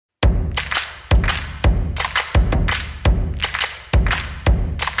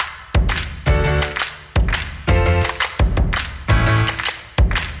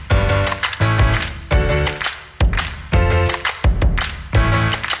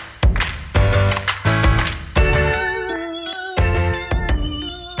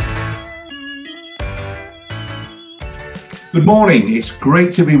Good morning. It's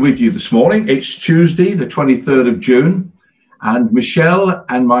great to be with you this morning. It's Tuesday, the 23rd of June, and Michelle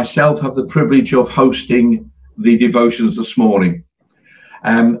and myself have the privilege of hosting the devotions this morning.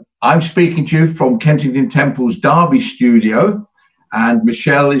 I'm speaking to you from Kensington Temple's Derby studio, and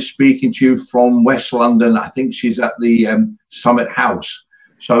Michelle is speaking to you from West London. I think she's at the Summit House.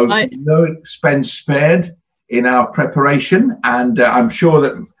 So no expense spared in our preparation, and I'm sure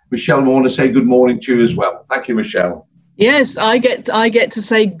that Michelle will want to say good morning to you as well. Thank you, Michelle. Yes, I get to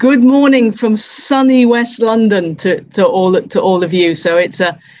say good morning from sunny West London to all of you. So it's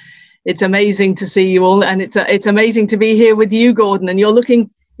amazing to see you all, and it's amazing to be here with you, Gordon. And you're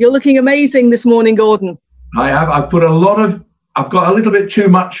looking amazing this morning, Gordon. I have. I've got a little bit too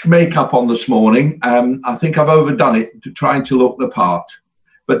much makeup on this morning. I think I've overdone it to trying to look the part.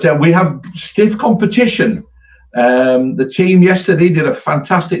 But we have stiff competition. The team yesterday did a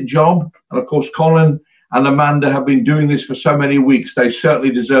fantastic job, and of course, Colin and Amanda have been doing this for so many weeks. They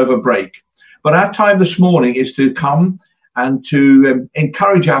certainly deserve a break. But our time this morning is to come and to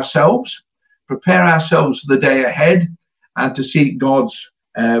encourage ourselves, prepare ourselves for the day ahead, and to seek God's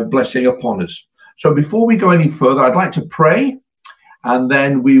blessing upon us. So before we go any further, I'd like to pray, and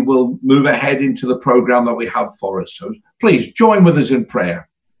then we will move ahead into the program that we have for us. So please join with us in prayer.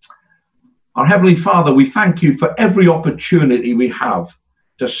 Our Heavenly Father, we thank you for every opportunity we have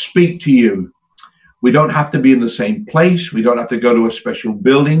to speak to you. We don't have to be in the same place. We don't have to go to a special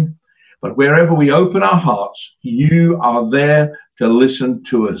building. But wherever we open our hearts, you are there to listen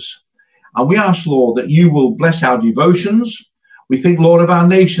to us. And we ask, Lord, that you will bless our devotions. We think, Lord, of our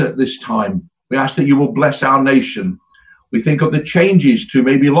nation at this time. We ask that you will bless our nation. We think of the changes to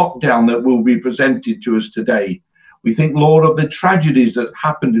maybe lockdown that will be presented to us today. We think, Lord, of the tragedies that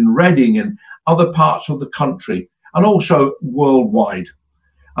happened in Reading and other parts of the country, and also worldwide.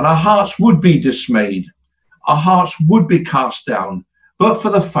 And our hearts would be dismayed. Our hearts would be cast down. But for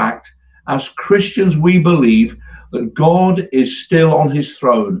the fact, as Christians, we believe that God is still on his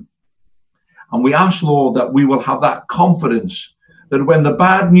throne. And we ask, Lord, that we will have that confidence that when the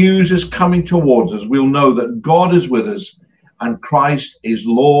bad news is coming towards us, we'll know that God is with us and Christ is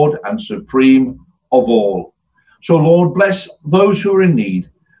Lord and supreme of all. So, Lord, bless those who are in need.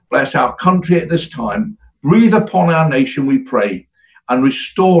 Bless our country at this time. Breathe upon our nation, we pray, and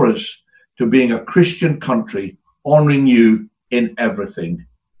restore us to being a Christian country, honoring you in everything.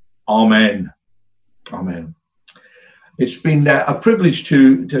 Amen. Amen. It's been a privilege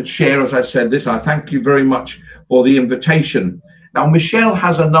to share, as I said this. I thank you very much for the invitation. Now, Michelle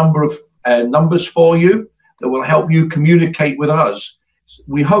has a number of numbers for you that will help you communicate with us.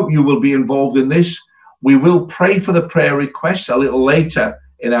 We hope you will be involved in this. We will pray for the prayer requests a little later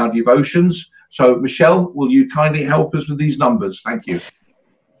in our devotions. So, Michelle, will you kindly help us with these numbers? Thank you.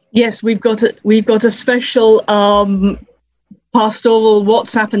 Yes, we've got a special pastoral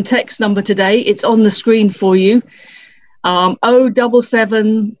WhatsApp and text number today. It's on the screen for you.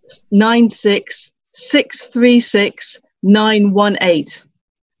 07796 636 918.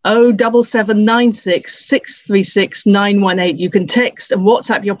 07796 636 918. You can text and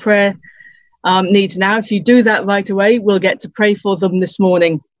WhatsApp your prayer needs now. If you do that right away, we'll get to pray for them this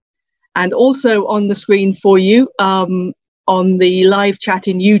morning. And also on the screen for you, on the live chat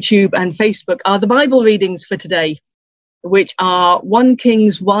in YouTube and Facebook, are the Bible readings for today, which are 1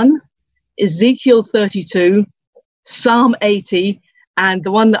 Kings 1, Ezekiel 32, Psalm 80, and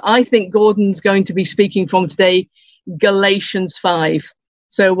the one that I think Gordon's going to be speaking from today, Galatians 5.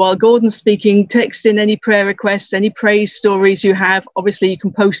 So while Gordon's speaking, text in any prayer requests, any praise stories you have. Obviously, you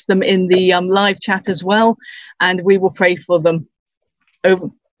can post them in the live chat as well, and we will pray for them.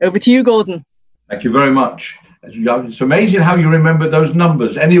 Over to you, Gordon. Thank you very much. It's amazing how you remember those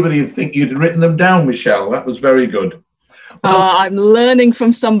numbers. Anybody would think you'd written them down, Michelle. That was very good. Well, I'm learning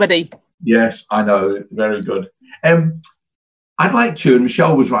from somebody. Yes, I know. Very good. I'd like to, and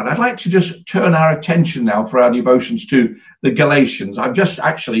Michelle was right, I'd like to just turn our attention now for our devotions to the Galatians. I've just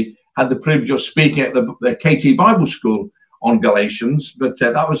actually had the privilege of speaking at the KT Bible School on Galatians, but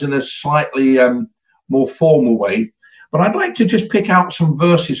that was in a slightly more formal way. But I'd like to just pick out some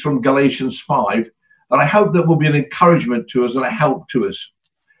verses from Galatians 5 that I hope that will be an encouragement to us and a help to us.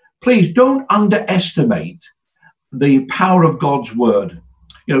 Please don't underestimate the power of God's word.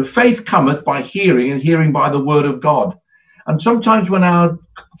 You know, faith cometh by hearing, and hearing by the word of God. And sometimes when our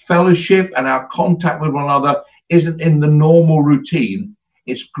fellowship and our contact with one another isn't in the normal routine,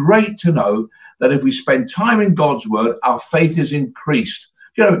 it's great to know that if we spend time in God's word, our faith is increased.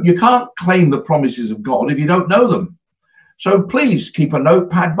 You know, you can't claim the promises of God if you don't know them. So please keep a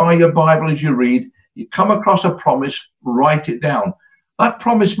notepad by your Bible as you read. You come across a promise, write it down. That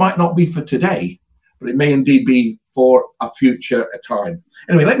promise might not be for today, but it may indeed be for a future time.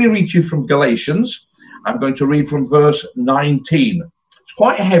 Anyway, let me read to you from Galatians. I'm going to read from verse 19. It's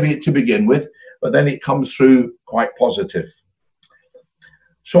quite heavy to begin with, but then it comes through quite positive.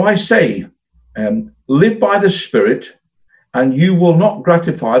 So I say, live by the Spirit, and you will not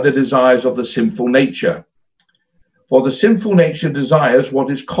gratify the desires of the sinful nature. For the sinful nature desires what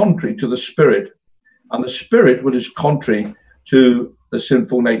is contrary to the Spirit, and the Spirit what is contrary to the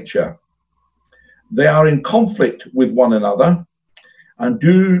sinful nature. They are in conflict with one another,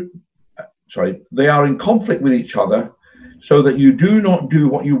 they are in conflict with each other, so that you do not do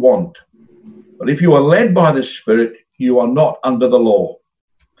what you want. But if you are led by the Spirit, you are not under the law.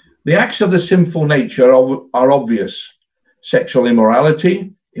 The acts of the sinful nature are obvious: sexual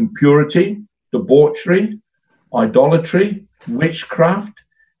immorality, impurity, debauchery, idolatry, witchcraft,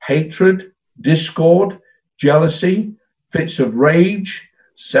 hatred, discord, jealousy, fits of rage,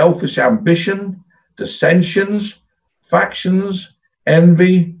 selfish ambition, dissensions, factions,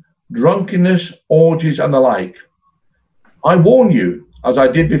 envy, drunkenness, orgies, and the like. I warn you, as I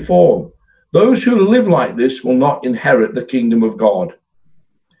did before, those who live like this will not inherit the kingdom of God.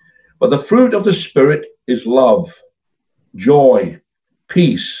 But the fruit of the Spirit is love, joy,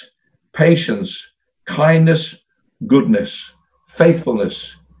 peace, patience, kindness, goodness,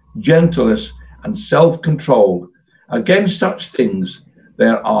 faithfulness, gentleness, and self-control. Against such things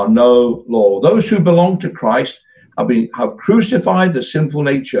there are no law. Those who belong to Christ have crucified the sinful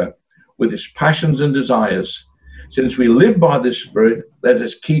nature with its passions and desires. Since we live by the Spirit, let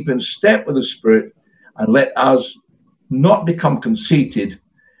us keep in step with the Spirit, and let us not become conceited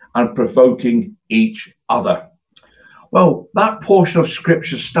and provoking each other. Well, that portion of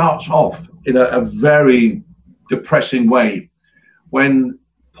Scripture starts off in a very depressing way when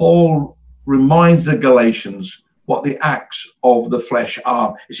Paul reminds the Galatians what the acts of the flesh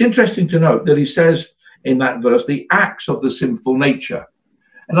are. It's interesting to note that he says in that verse, the acts of the sinful nature.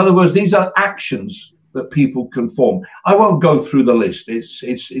 In other words, these are actions that people can form. I won't go through the list.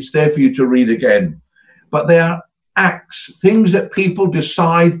 It's there for you to read again. But they are acts, things that people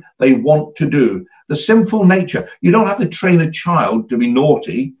decide they want to do. The sinful nature. You don't have to train a child to be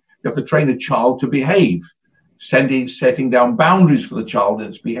naughty. You have to train a child to behave. Setting down boundaries for the child and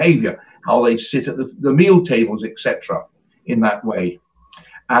its behavior, how they sit at the meal tables, etc. in that way.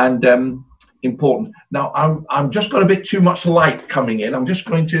 And important. Now, I'm just got a bit too much light coming in. I'm just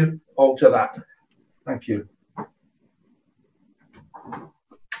going to alter that. Thank you.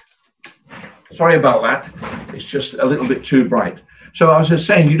 Sorry about that. It's just a little bit too bright. So I was just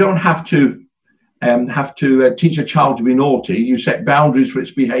saying, you don't have to teach a child to be naughty. You set boundaries for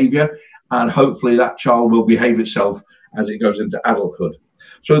its behavior, and hopefully that child will behave itself as it goes into adulthood.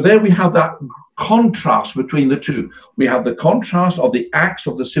 So there we have that contrast between the two. We have the contrast of the acts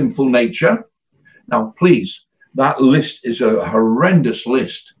of the sinful nature. Now, please, that list is a horrendous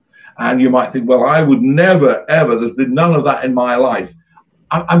list. And you might think, well, I would never, ever, there's been none of that in my life.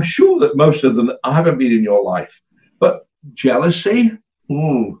 I'm sure that most of them haven't been in your life. But jealousy,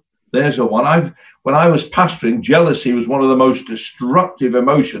 there's a one. When I was pastoring, jealousy was one of the most destructive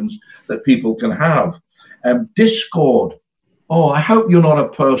emotions that people can have. Discord. I hope you're not a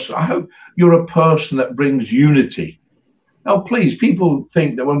person. I hope you're a person that brings unity. Now, please, people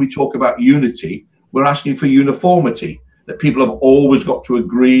think that when we talk about unity, we're asking for uniformity, that people have always got to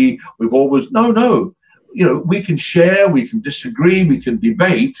agree. No. You know, we can share, we can disagree, we can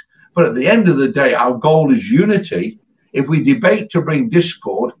debate, but at the end of the day, our goal is unity. If we debate to bring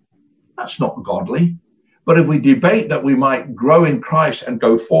discord, that's not godly. But if we debate that we might grow in Christ and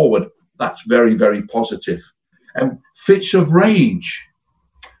go forward, that's very, very positive. And fits of rage.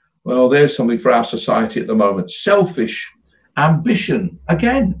 Well, there's something for our society at the moment. Selfish ambition.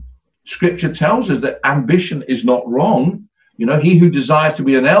 Again, Scripture tells us that ambition is not wrong. You know, he who desires to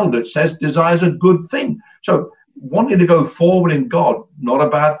be an elder, it says, desires a good thing. So wanting to go forward in God, not a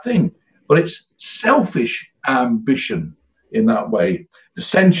bad thing. But it's selfish ambition in that way.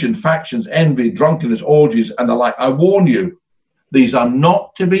 Dissension, factions, envy, drunkenness, orgies, and the like. I warn you, these are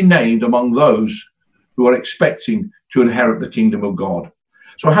not to be named among those who are expecting to inherit the kingdom of God.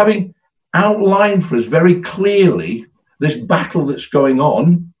 So having outlined for us very clearly this battle that's going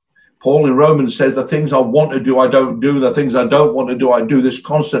on, Paul in Romans says the things I want to do, I don't do. The things I don't want to do, I do. This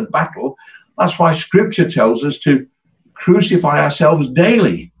constant battle. That's why Scripture tells us to crucify ourselves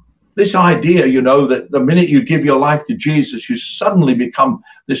daily. This idea, you know, that the minute you give your life to Jesus, you suddenly become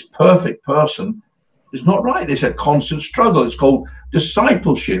this perfect person is not right. It's a constant struggle. It's called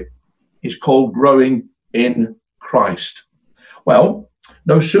discipleship. It's called growing in Christ. Well,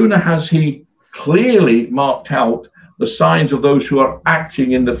 no sooner has he clearly marked out the signs of those who are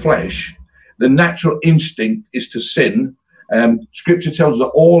acting in the flesh, the natural instinct is to sin. Scripture tells us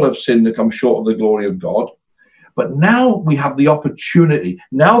that all have sinned and come short of the glory of God. But now we have the opportunity,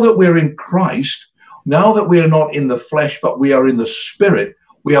 now that we're in Christ, now that we are not in the flesh, but we are in the Spirit,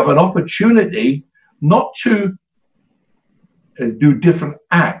 we have an opportunity not to do different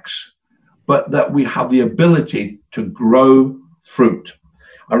acts, but that we have the ability to grow fruit.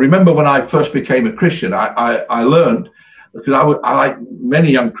 I remember when I first became a Christian, I learned, because I like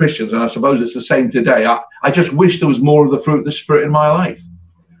many young Christians, and I suppose it's the same today, I just wish there was more of the fruit of the Spirit in my life.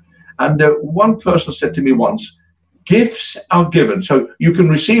 And one person said to me once, gifts are given. So you can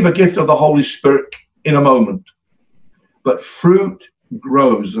receive a gift of the Holy Spirit in a moment, but fruit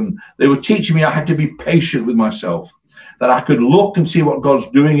grows. And they were teaching me I had to be patient with myself, that I could look and see what God's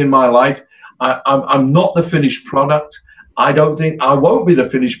doing in my life. I'm not the finished product. I don't think I won't be the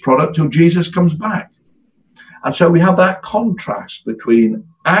finished product till Jesus comes back. And so we have that contrast between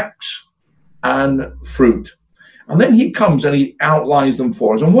acts and fruit. And then he comes and he outlines them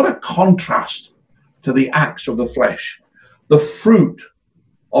for us. And what a contrast to the acts of the flesh. The fruit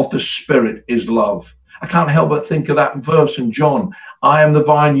of the Spirit is love. I can't help but think of that verse in John. I am the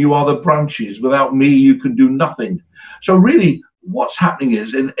vine, you are the branches. Without me, you can do nothing. So really, what's happening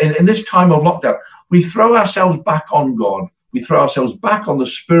is in this time of lockdown, we throw ourselves back on God. We throw ourselves back on the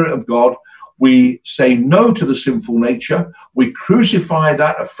Spirit of God. We say no to the sinful nature. We crucify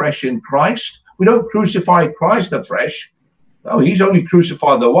that afresh in Christ. We don't crucify Christ afresh. No, he's only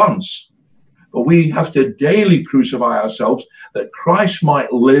crucified the once. But we have to daily crucify ourselves that Christ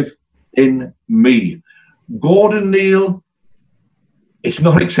might live in me. Gordon Neal, it's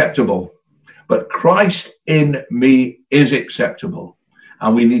not acceptable. But Christ in me is acceptable.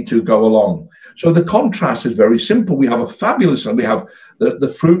 And we need to go along. So the contrast is very simple. We have a fabulous, and we have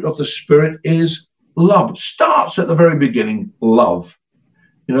the fruit of the Spirit is love. It starts at the very beginning, love.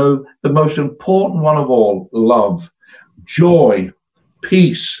 You know, the most important one of all, love, joy,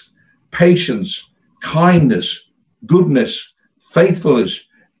 peace, patience, kindness, goodness, faithfulness,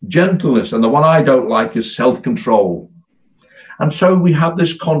 gentleness, and the one I don't like is self-control. And so we have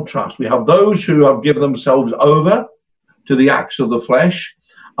this contrast. We have those who have given themselves over to the acts of the flesh,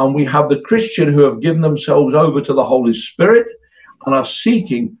 and we have the Christian who have given themselves over to the Holy Spirit and are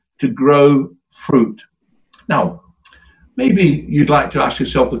seeking to grow fruit. Now, maybe you'd like to ask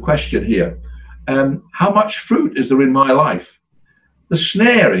yourself the question here, how much fruit is there in my life? The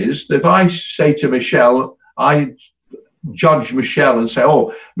snare is that if I say to Michelle, I judge Michelle and say,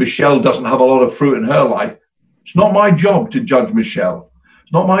 oh, Michelle doesn't have a lot of fruit in her life. It's not my job to judge Michelle.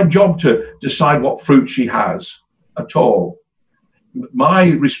 It's not my job to decide what fruit she has at all.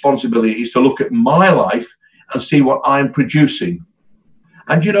 My responsibility is to look at my life and see what I'm producing.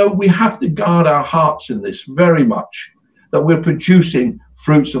 And, you know, we have to guard our hearts in this very much, that we're producing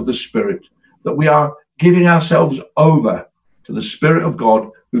fruits of the Spirit, that we are giving ourselves over to the Spirit of God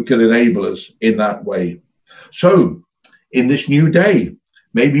who can enable us in that way. So in this new day,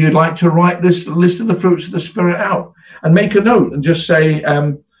 maybe you'd like to write this list of the fruits of the Spirit out and make a note and just say,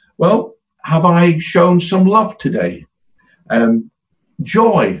 well, have I shown some love today?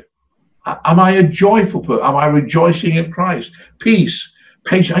 Joy. Am I a joyful person? Am I rejoicing in Christ? Peace.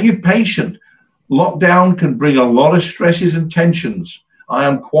 Patience. Are you patient? Lockdown can bring a lot of stresses and tensions. I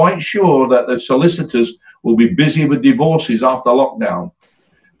am quite sure that the solicitors will be busy with divorces after lockdown.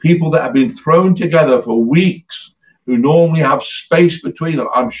 People that have been thrown together for weeks, who normally have space between them,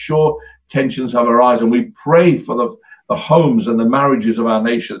 I'm sure tensions have arisen. And we pray for the homes and the marriages of our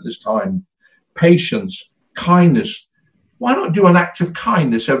nation at this time. Patience, kindness. Why not do an act of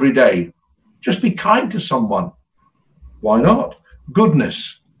kindness every day? Just be kind to someone. Why not?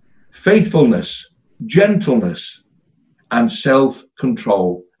 Goodness, faithfulness, gentleness, and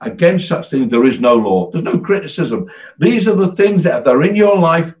self-control. Against such things, there is no law. There's no criticism. These are the things that if they're in your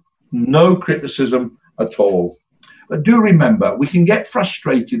life, no criticism at all. But do remember, we can get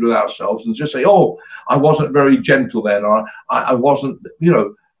frustrated with ourselves and just say, oh, I wasn't very gentle then, or I wasn't, you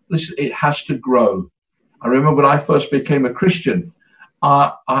know, listen, it has to grow. I remember when I first became a Christian,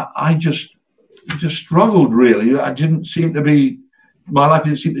 I just struggled really. My life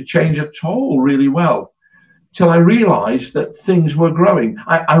didn't seem to change at all really well, till I realized that things were growing.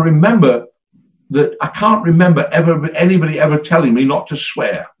 I remember that I can't remember anybody ever telling me not to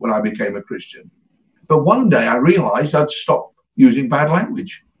swear when I became a Christian. But one day I realized I'd stopped using bad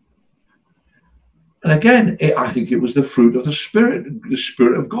language. And again, I think it was the fruit of the Spirit. The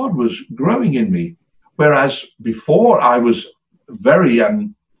Spirit of God was growing in me. Whereas before I was very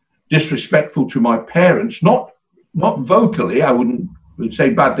disrespectful to my parents, not vocally, I wouldn't say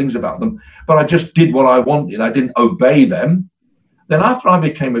bad things about them, but I just did what I wanted. I didn't obey them. then after I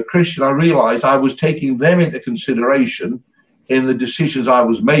became a Christian, I realized I was taking them into consideration in the decisions I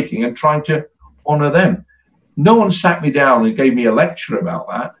was making and trying to honor them. No one sat me down and gave me a lecture about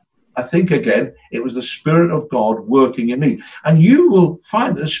that. I think, again, it was the Spirit of God working in me. And you will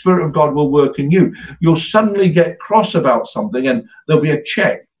find that the Spirit of God will work in you. You'll suddenly get cross about something and there'll be a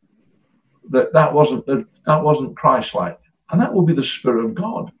check that wasn't Christ-like. And that will be the Spirit of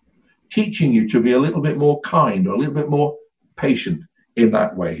God teaching you to be a little bit more kind or a little bit more patient in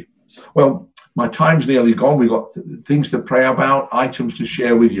that way. Well, my time's nearly gone. We've got things to pray about, items to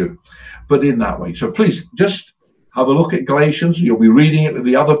share with you, but in that way. So please just have a look at Galatians. You'll be reading it with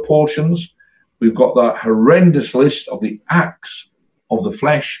the other portions. We've got that horrendous list of the acts of the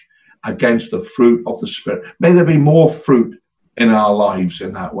flesh against the fruit of the Spirit. May there be more fruit in our lives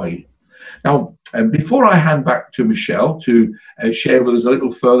in that way. Now, before I hand back to Michelle to share with us a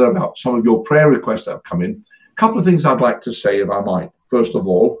little further about some of your prayer requests that have come in, a couple of things I'd like to say, if I might. First of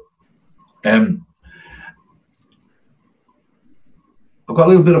all, I've got a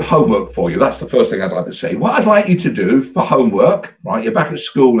little bit of homework for you. That's the first thing I'd like to say. What I'd like you to do for homework, right, you're back at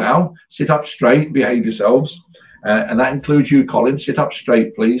school now, sit up straight, behave yourselves. And that includes you, Colin. Sit up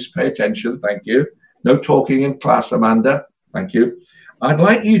straight, please. Pay attention. Thank you. No talking in class, Amanda. Thank you. I'd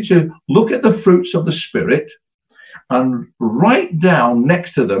like you to look at the fruits of the Spirit and write down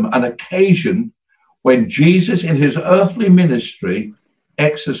next to them an occasion when Jesus in his earthly ministry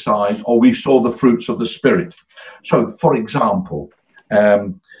exercised, or we saw the fruits of the Spirit. So, for example,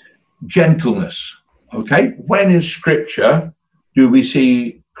 gentleness. Okay, when in Scripture do we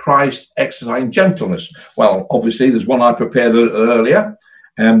see Christ exercising gentleness? Well, obviously, there's one I prepared earlier.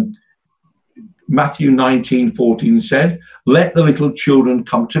 Matthew 19:14 said, "Let the little children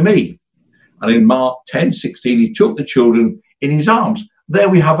come to me." And in Mark 10:16, he took the children in his arms. There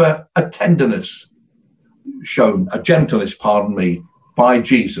we have a tenderness shown, a gentleness, pardon me, by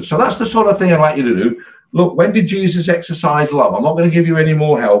Jesus. So that's the sort of thing I'd like you to do. Look, when did Jesus exercise love? I'm not going to give you any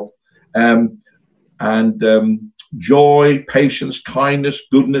more help. Joy, patience, kindness,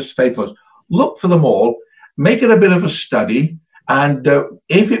 goodness, faithfulness. Look for them all. Make it a bit of a study. And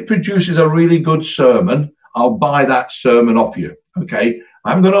if it produces a really good sermon, I'll buy that sermon off you. Okay? I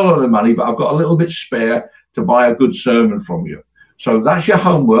haven't got a lot of money, but I've got a little bit spare to buy a good sermon from you. So that's your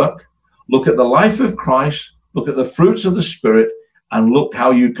homework. Look at the life of Christ. Look at the fruits of the Spirit. And look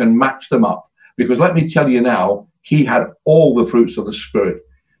how you can match them up. Because let me tell you now, he had all the fruits of the Spirit.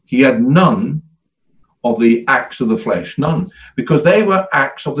 He had none of the acts of the flesh. None. Because they were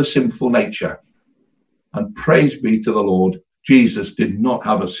acts of the sinful nature. And praise be to the Lord, Jesus did not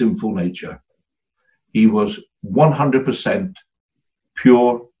have a sinful nature. He was 100%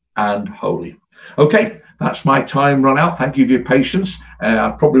 pure and holy. Okay, that's my time run out. Thank you for your patience.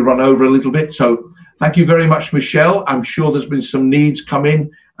 I've probably run over a little bit. So thank you very much, Michelle. I'm sure there's been some needs come in,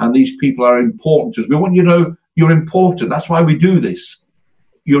 and these people are important to us. We want you to know you're important. That's why we do this.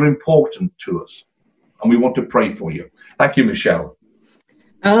 You're important to us, and we want to pray for you. Thank you, Michelle.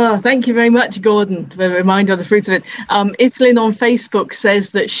 Oh, thank you very much, Gordon, for the reminder of the fruits of it. Ithlyn on Facebook says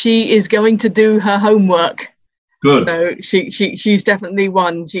that she is going to do her homework. Good. So she's definitely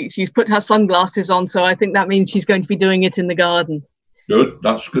one. She's put her sunglasses on, so I think that means she's going to be doing it in the garden. Good.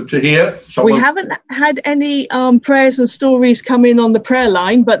 That's good to hear. We haven't had any prayers and stories come in on the prayer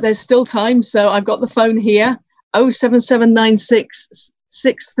line, but there's still time. So I've got the phone here, 07796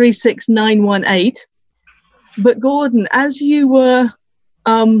 636 918. But Gordon, as you were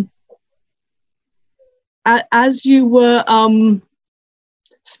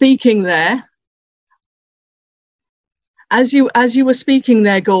speaking there,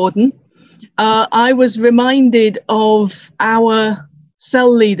 Gordon, I was reminded of our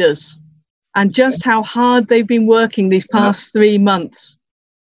cell leaders and just how hard they've been working these past 3 months.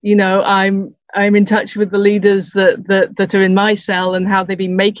 You know, I'm in touch with the leaders that are in my cell and how they've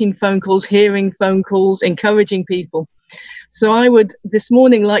been making phone calls, hearing phone calls, encouraging people. So I would this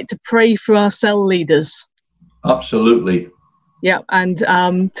morning like to pray for our cell leaders. Absolutely. Yeah, and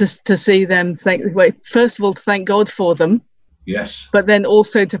to see them, first of all, to thank God for them. Yes. But then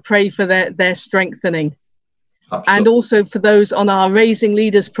also to pray for their strengthening. Absolutely. And also for those on our Raising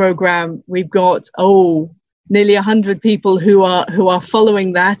Leaders program, we've got nearly 100 people who are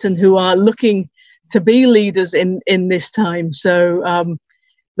following that and who are looking to be leaders in this time. So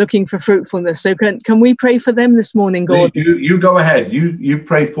looking for fruitfulness. So can we pray for them this morning, Gordon? You go ahead. You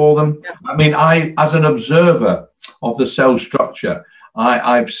pray for them. Yeah. I mean, as an observer of the cell structure,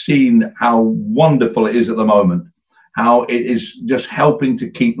 I've seen how wonderful it is at the moment, how it is just helping to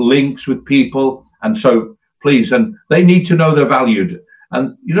keep links with people. And so please, and they need to know they're valued.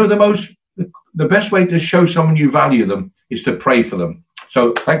 And you know, the the best way to show someone you value them is to pray for them.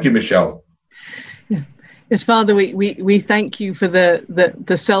 So thank you, Michelle. Yes, Father, we thank you for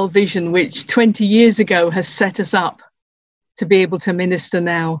the cell vision, which 20 years ago has set us up to be able to minister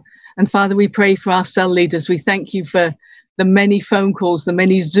now. And Father, we pray for our cell leaders. We thank you for the many phone calls, the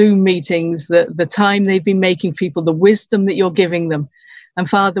many Zoom meetings, the time they've been making people, the wisdom that you're giving them. And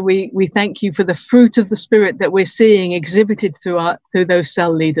Father, we thank you for the fruit of the Spirit that we're seeing exhibited through those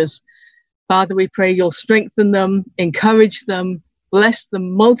cell leaders. Father, we pray you'll strengthen them, encourage them, bless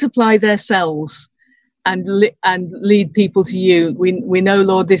them, multiply their cells, and lead people to you. We know,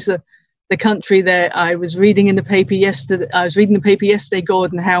 Lord, this the country there. I was reading in the paper yesterday,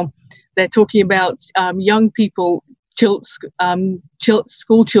 Gordon, how they're talking about young people,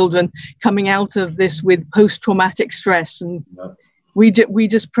 school children coming out of this with post-traumatic stress. And we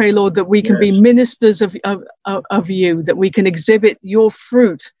just pray, Lord, that we can be ministers of you, that we can exhibit your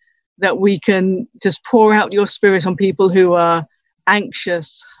fruit, that we can just pour out your Spirit on people who are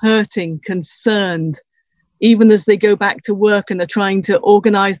anxious, hurting, concerned, even as they go back to work and are trying to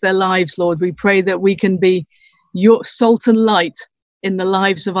organize their lives. Lord, we pray that we can be your salt and light in the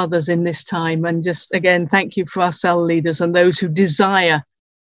lives of others in this time. And just again, thank you for our cell leaders and those who desire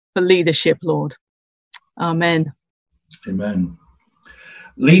for leadership, Lord. Amen. Amen.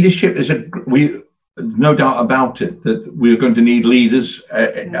 Leadership is no doubt about it, that we're going to need leaders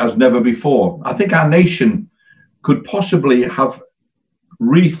as never before. I think our nation could possibly have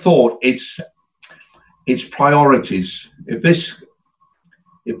rethought its priorities. If this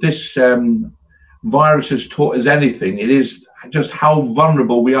virus has taught us anything, it is just how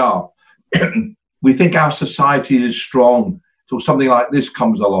vulnerable we are. We think our society is strong till something like this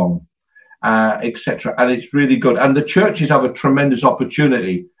comes along, etc. And it's really good. And the churches have a tremendous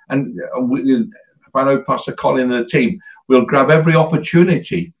opportunity. And if I know Pastor Colin and the team, we'll grab every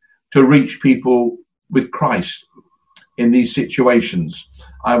opportunity to reach people with Christ in these situations.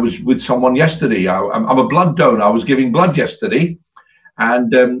 I was with someone yesterday. I'm a blood donor. I was giving blood yesterday.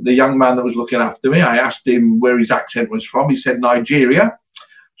 And the young man that was looking after me, I asked him where his accent was from. He said Nigeria.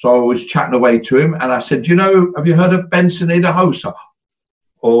 So I was chatting away to him. And I said, have you heard of Benson Idahosa?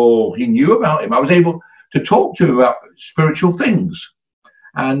 Oh, he knew about him. I was able to talk to him about spiritual things.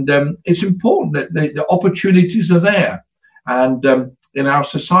 And it's important that the opportunities are there. And in our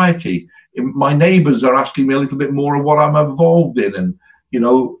society, my neighbours are asking me a little bit more of what I'm involved in. And,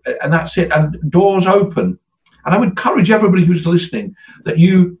 and that's it. And doors open. And I would encourage everybody who's listening that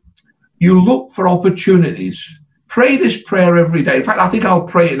you look for opportunities. Pray this prayer every day. In fact, I think I'll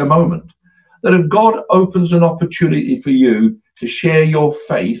pray it in a moment. That if God opens an opportunity for you to share your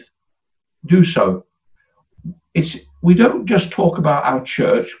faith, do so. We don't just talk about our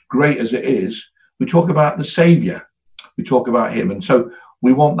church, great as it is. We talk about the Saviour. We talk about him. And so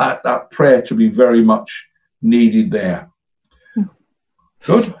we want that prayer to be very much needed there.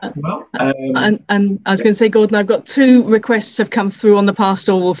 Good. Well, and I was going to say, Gordon, I've got 2 requests have come through on the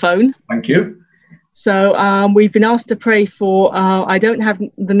pastoral phone. Thank you. So we've been asked to pray for, I don't have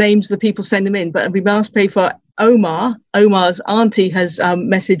the names of the people send them in, but we've been asked to pray for Omar. Omar's auntie has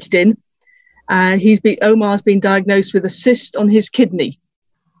messaged in, and Omar's been diagnosed with a cyst on his kidney.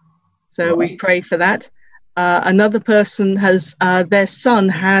 So we pray for that. Another person has, their son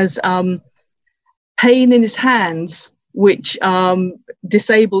has pain in his hands, which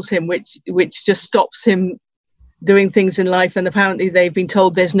disables him, which just stops him doing things in life. And apparently they've been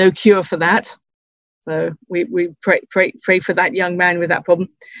told there's no cure for that. So we pray for that young man with that problem.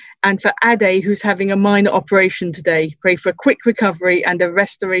 And for Ade, who's having a minor operation today, pray for a quick recovery and a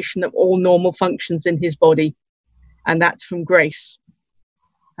restoration of all normal functions in his body. And that's from Grace,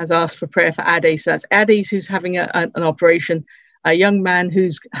 has asked for prayer for Ade. So that's Ade, who's having an operation, a young man who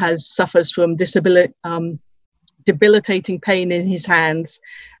suffers from debilitating pain in his hands,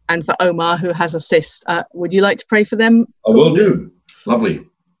 and for Omar, who has a cyst. Would you like to pray for them? I will do. Lovely.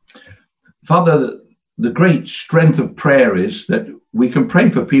 Father, the great strength of prayer is that we can pray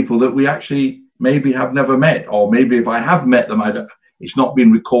for people that we actually maybe have never met, or maybe if I have met them, it's not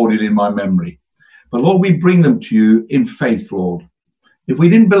been recorded in my memory. But Lord, we bring them to you in faith, Lord. If we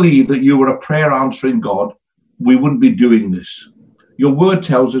didn't believe that you were a prayer answering God, we wouldn't be doing this. Your word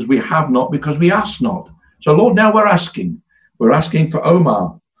tells us we have not because we ask not. So Lord, now we're asking. We're asking for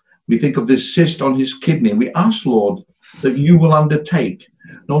Omar. We think of this cyst on his kidney. We ask, Lord, that you will undertake.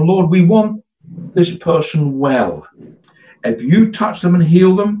 No, Lord, we want this person well. If you touch them and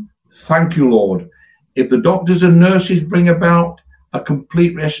heal them, thank you, Lord. If the doctors and nurses bring about a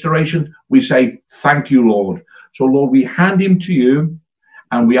complete restoration, we say, thank you, Lord. So, Lord, we hand him to you,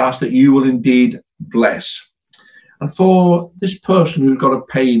 and we ask that you will indeed bless. And for this person who's got a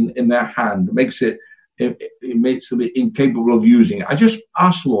pain in their hand, it makes them incapable of using it. I just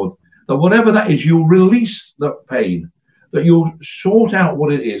ask, Lord, that whatever that is, you'll release that pain, that you'll sort out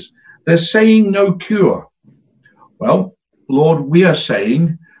what it is. They're saying no cure. Well, Lord, we are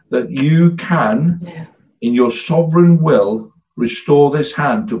saying that you can, in your sovereign will, restore this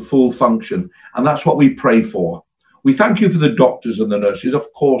hand to full function. And that's what we pray for. We thank you for the doctors and the nurses.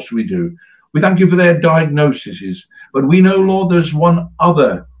 Of course we do. We thank you for their diagnoses. But we know, Lord, there's one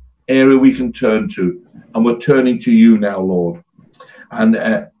other area we can turn to. And we're turning to you now, Lord.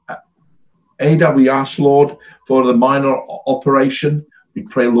 And Ada, we ask, Lord, for the minor operation. We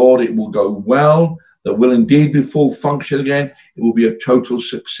pray, Lord, it will go well. That will indeed be full function again. It will be a total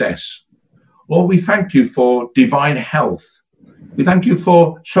success. Lord, we thank you for divine health. We thank you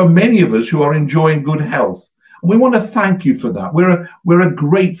for so many of us who are enjoying good health. And we want to thank you for that. We're a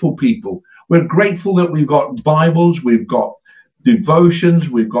grateful people. We're grateful that we've got Bibles, we've got devotions,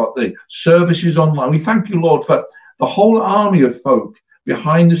 we've got the services online. We thank you, Lord, for the whole army of folk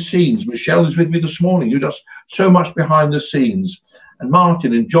behind the scenes. Michelle is with me this morning, who does so much behind the scenes. And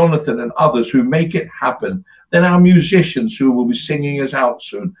Martin and Jonathan and others who make it happen. Then our musicians who will be singing us out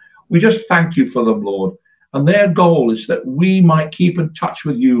soon. We just thank you for them, Lord. And their goal is that we might keep in touch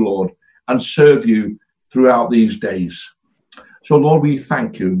with you, Lord, and serve you throughout these days. So, Lord, we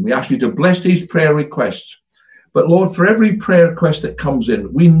thank you. We ask you to bless these prayer requests. But, Lord, for every prayer request that comes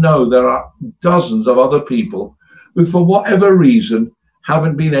in, we know there are dozens of other people who, for whatever reason,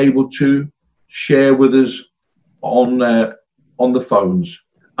 haven't been able to share with us on the phones.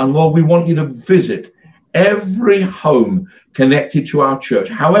 And, Lord, we want you to visit every home connected to our church,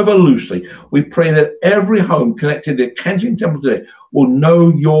 however loosely. We pray that every home connected to Kensington Temple today will know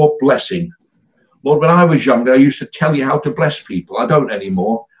your blessing. Lord, when I was younger, I used to tell you how to bless people. I don't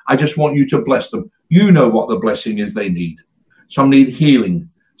anymore. I just want you to bless them. You know what the blessing is they need. Some need healing.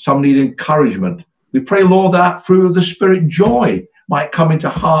 Some need encouragement. We pray, Lord, that fruit of the Spirit, joy, might come into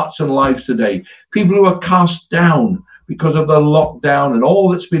hearts and lives today. People who are cast down because of the lockdown and all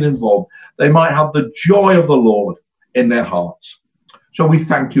that's been involved, they might have the joy of the Lord in their hearts. So we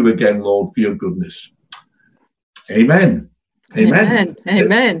thank you again, Lord, for your goodness. Amen. Amen.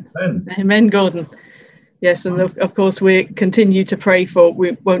 Amen. Amen. Amen, Gordon. Yes, and of course we continue to pray for,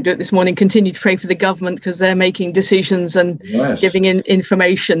 we won't do it this morning, continue to pray for the government because they're making decisions and giving in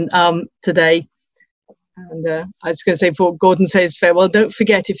information today. And I was going to say, before Gordon says farewell, don't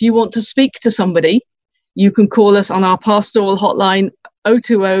forget, if you want to speak to somebody, you can call us on our pastoral hotline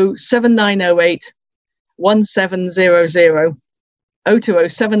 020 7908 1700. 020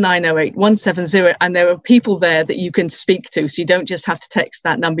 7908 170, and there are people there that you can speak to. So you don't just have to text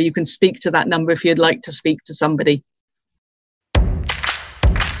that number. You can speak to that number if you'd like to speak to somebody.